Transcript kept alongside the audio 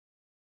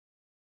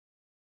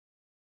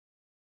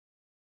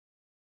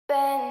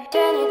Ben,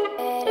 can you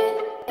get it?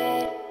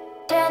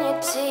 Can you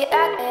see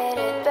I get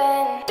it?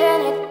 Ben, can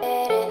you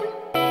get it?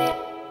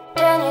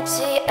 Can you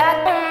see I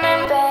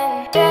can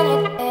Ben, can you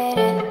get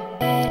it?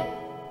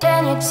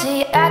 Can you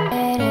see I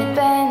get it?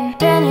 Ben,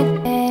 can you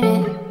get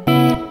it?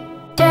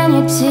 Can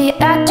you see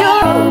I do?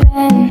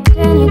 Ben,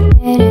 can you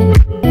get it?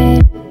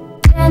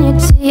 Can you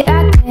see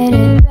I get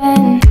it?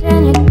 Ben,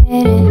 can you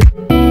get it?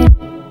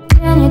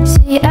 Can you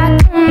see I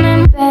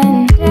can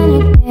Ben, can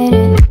you get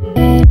it?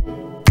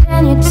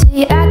 Can you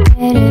see I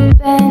get it,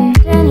 Ben?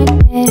 Can you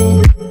get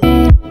it?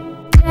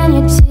 Can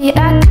you see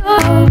I do,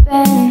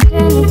 Ben?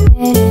 Can you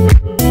get it?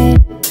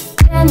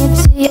 Can you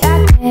see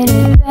I get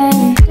it,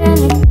 Ben? Can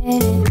you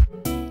get it?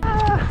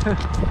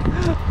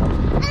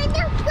 I'm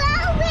just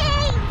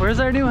flowing! Where's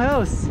our new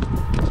house?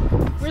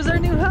 Where's our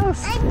new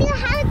house? Our new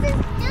house is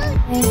new.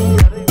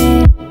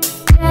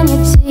 Can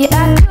you see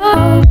I do,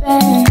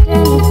 Ben?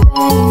 Can you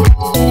Ben?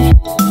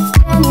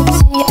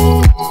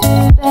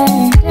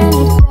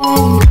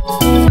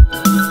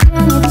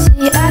 Can you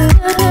see I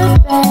Ben?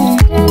 Can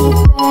you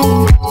Ben?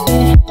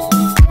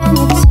 Can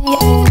you see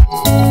I do,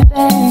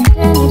 Ben?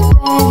 Can you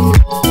Ben?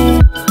 Can you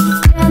see I Ben? Can you Ben?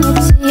 Can you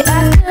see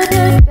I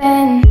do,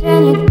 Ben?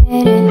 Can you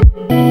get it?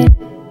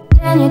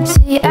 Can you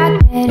see I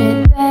get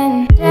it,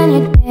 Ben? Can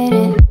you get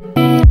it?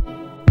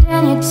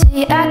 Can you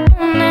see I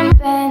can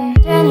Ben?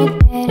 Can you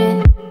get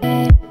it?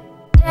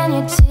 Can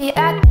you see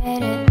I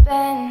get it,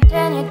 Ben?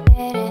 Can you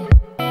get it?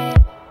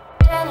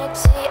 Can you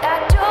see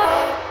I do?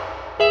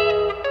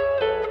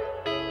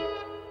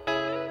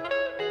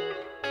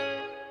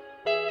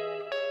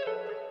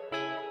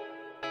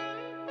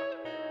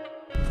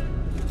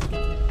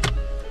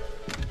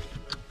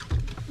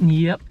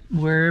 Yep,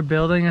 we're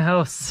building a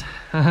house.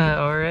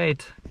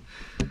 Alright.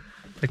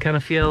 I kind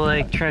of feel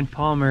like Trent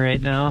Palmer right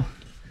now,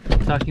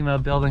 talking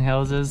about building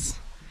houses,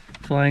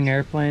 flying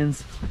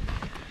airplanes.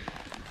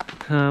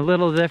 A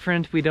little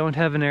different, we don't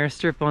have an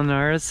airstrip on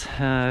ours.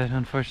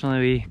 Unfortunately,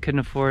 we couldn't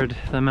afford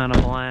the amount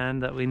of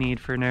land that we need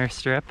for an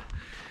airstrip.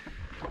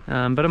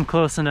 But I'm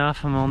close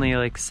enough, I'm only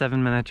like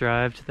 7-minute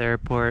drive to the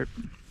airport.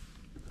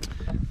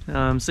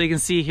 So you can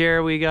see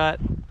here we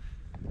got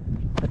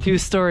a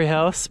 2-story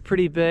house,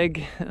 pretty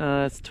big.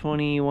 It's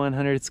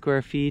 2,100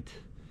 square feet.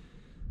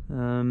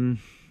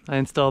 I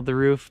installed the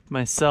roof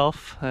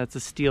myself. It's a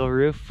steel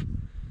roof.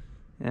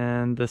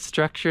 And the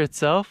structure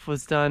itself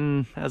was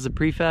done as a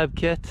prefab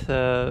kit.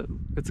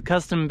 It's a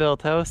custom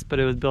built house, but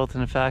it was built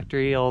in a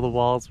factory. All the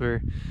walls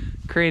were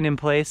craned in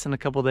place in a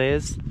couple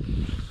days.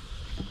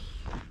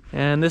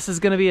 And this is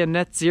going to be a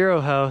net zero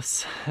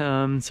house.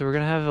 So we're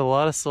going to have a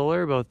lot of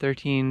solar, about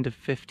 13 to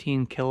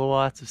 15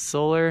 kilowatts of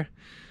solar.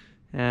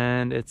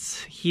 And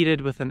it's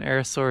heated with an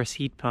air source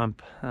heat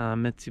pump,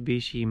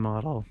 Mitsubishi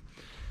model,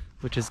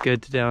 which is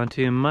good to down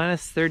to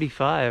minus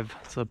 35.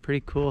 So a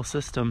pretty cool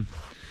system.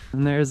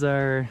 And there's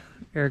our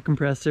air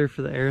compressor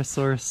for the air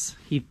source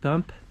heat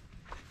pump.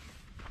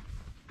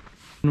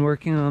 I'm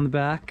working on the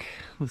back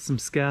with some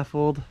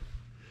scaffold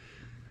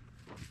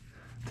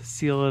to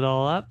seal it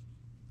all up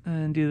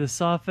and do the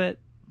soffit.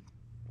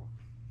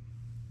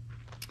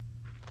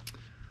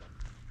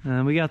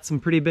 We got some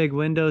pretty big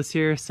windows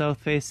here, south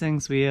facing,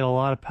 so we get a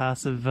lot of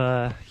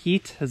passive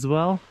heat as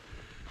well.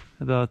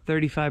 About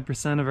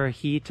 35% of our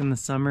heat in the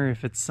summer,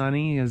 if it's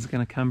sunny, is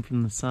going to come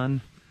from the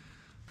sun.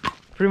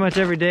 Pretty much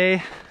every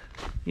day,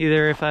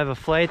 either if I have a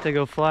flight, I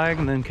go flying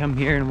and then come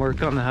here and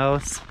work on the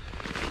house.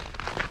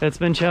 It's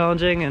been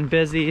challenging and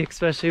busy,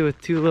 especially with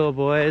 2 little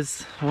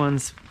boys.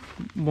 One's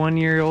 1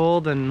 year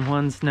old and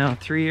one's now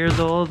 3 years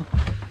old.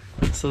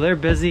 So they're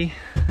busy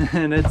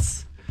and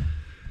it's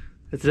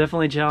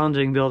definitely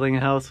challenging building a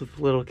house with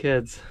little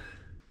kids.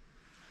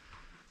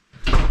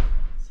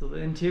 So the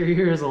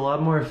interior is a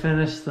lot more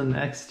finished than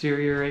the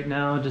exterior right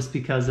now, just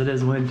because it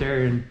is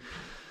winter and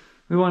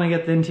we want to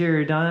get the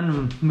interior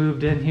done.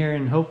 Moved in here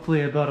in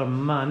hopefully about a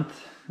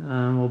month.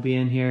 We'll be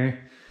in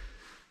here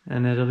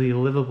and it'll be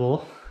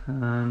livable.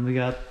 We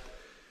got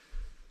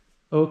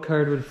oak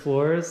hardwood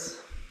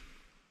floors.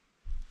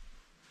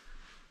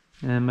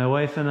 And my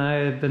wife and I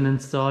have been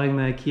installing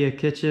the IKEA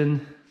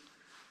kitchen.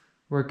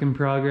 Work in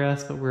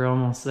progress, but we're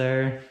almost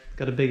there.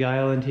 Got a big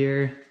island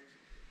here.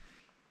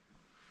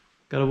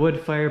 Got a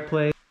wood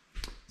fireplace.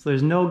 So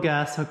there's no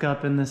gas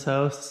hookup in this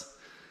house.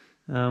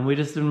 We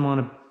just didn't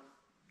want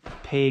to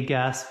pay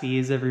gas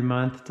fees every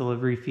month,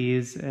 delivery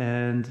fees,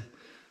 and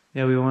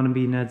yeah, we want to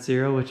be net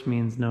zero, which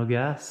means no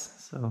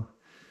gas. So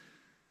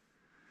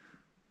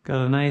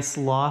got a nice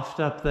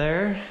loft up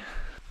there.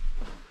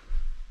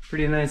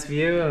 Pretty nice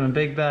view and a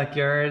big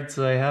backyard,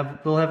 so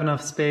we'll have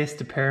enough space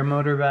to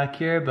paramotor back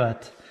here,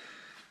 but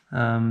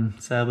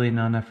sadly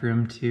not enough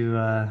room to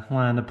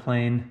land a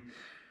plane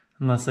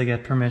unless I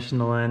get permission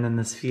to land in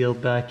this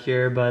field back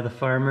here by the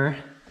farmer,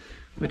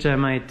 which I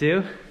might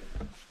do.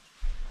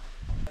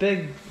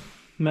 Big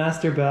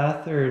master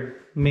bath or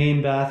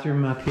main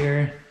bathroom up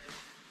here.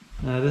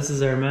 This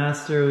is our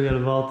master. We got a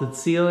vaulted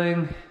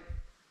ceiling.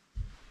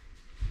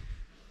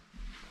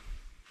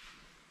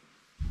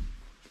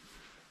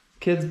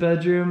 Kids'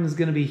 bedroom is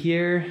gonna be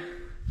here.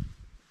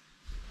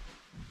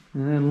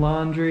 And then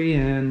laundry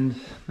and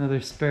another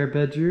spare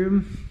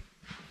bedroom.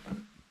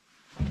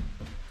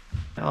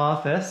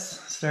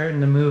 Office,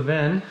 starting to move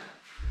in.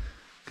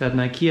 Got an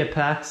IKEA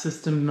pack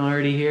system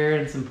already here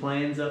and some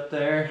planes up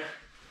there.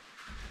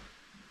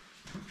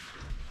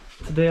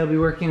 Today I'll be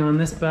working on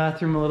this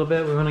bathroom a little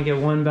bit. We want to get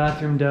one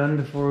bathroom done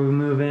before we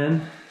move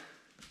in.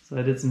 So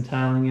I did some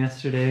tiling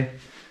yesterday.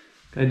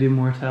 Gotta do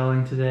more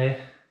tiling today.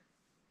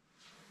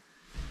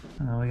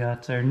 We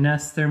got our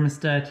Nest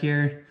thermostat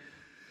here.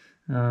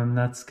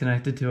 That's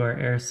connected to our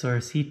air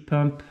source heat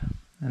pump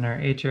and our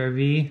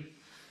HRV.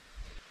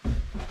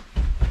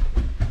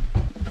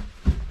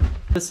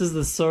 This is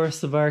the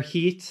source of our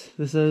heat.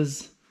 This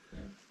is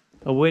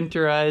a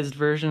winterized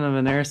version of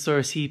an air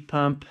source heat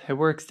pump. It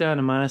works down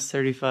to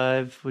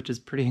 -35, which is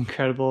pretty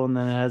incredible, and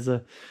then it has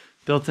a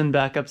built-in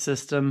backup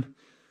system.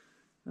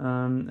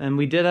 And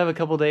we did have a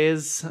couple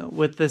days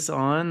with this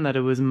on that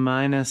it was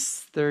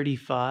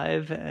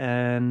 -35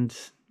 and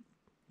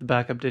the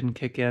backup didn't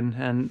kick in.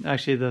 And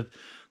actually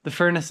the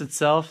furnace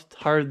itself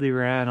hardly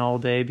ran all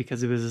day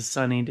because it was a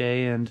sunny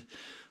day and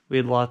we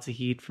had lots of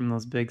heat from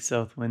those big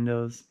south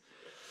windows.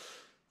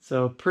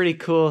 So pretty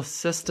cool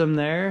system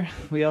there.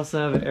 We also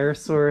have an air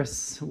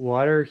source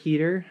water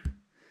heater.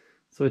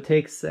 So it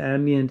takes the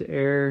ambient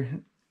air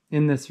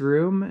in this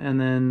room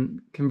and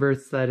then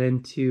converts that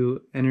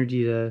into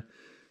energy to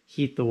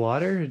heat the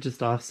water. It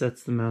just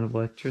offsets the amount of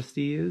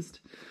electricity used.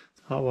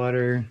 Hot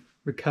water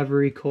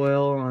recovery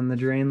coil on the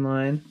drain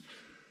line.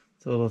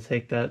 So it'll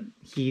take that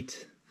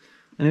heat.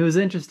 And it was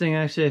interesting,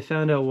 actually, I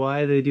found out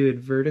why they do it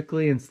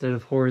vertically instead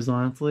of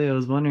horizontally. I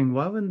was wondering,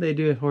 why wouldn't they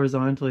do it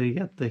horizontally to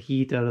get the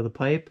heat out of the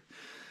pipe?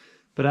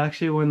 But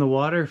actually, when the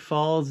water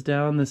falls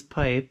down this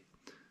pipe,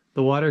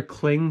 the water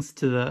clings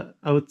to the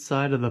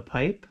outside of the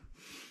pipe,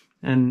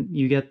 and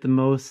you get the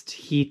most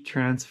heat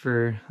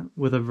transfer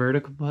with a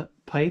vertical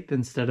pipe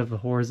instead of a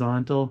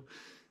horizontal,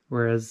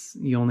 whereas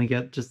you only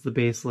get just the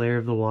base layer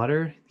of the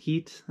water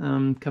heat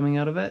coming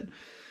out of it.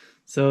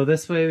 So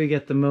this way we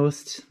get the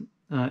most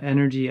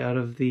energy out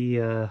of the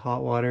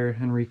hot water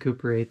and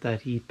recuperate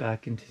that heat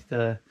back into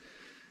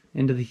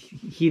the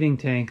heating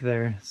tank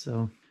there.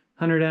 So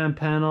 100 amp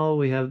panel,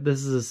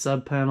 this is a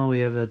sub panel, we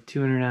have a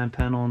 200 amp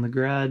panel in the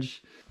garage.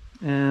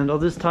 And I'll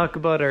just talk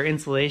about our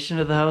insulation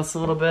of the house a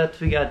little bit.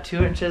 We got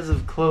 2 inches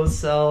of closed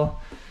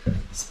cell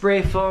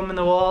spray foam in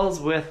the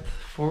walls with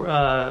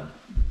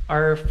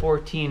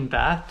R14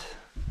 batt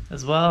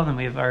as well, and then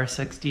we have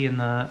R60 in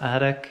the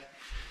attic.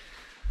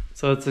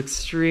 So it's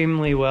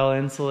extremely well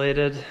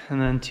insulated, and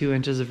then 2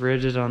 inches of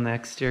rigid on the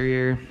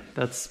exterior.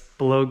 That's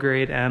below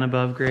grade and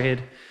above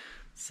grade.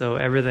 So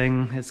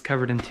everything is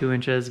covered in 2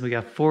 inches. We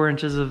got 4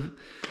 inches of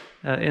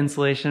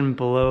insulation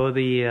below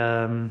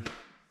the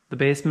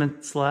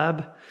basement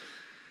slab.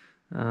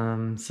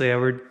 So yeah,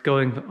 we're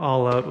going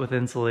all out with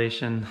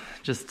insulation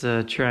just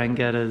to try and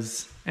get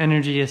as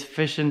energy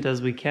efficient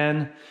as we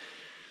can.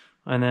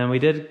 And then we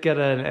did get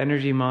an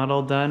energy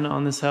model done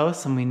on this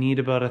house, and we need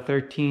about a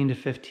 13 to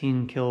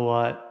 15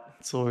 kilowatt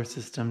solar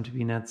system to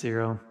be net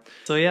zero.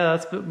 So yeah,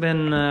 that's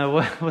been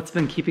what's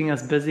been keeping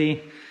us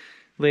busy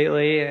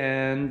lately,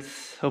 and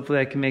hopefully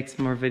I can make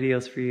some more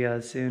videos for you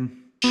guys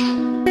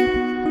soon.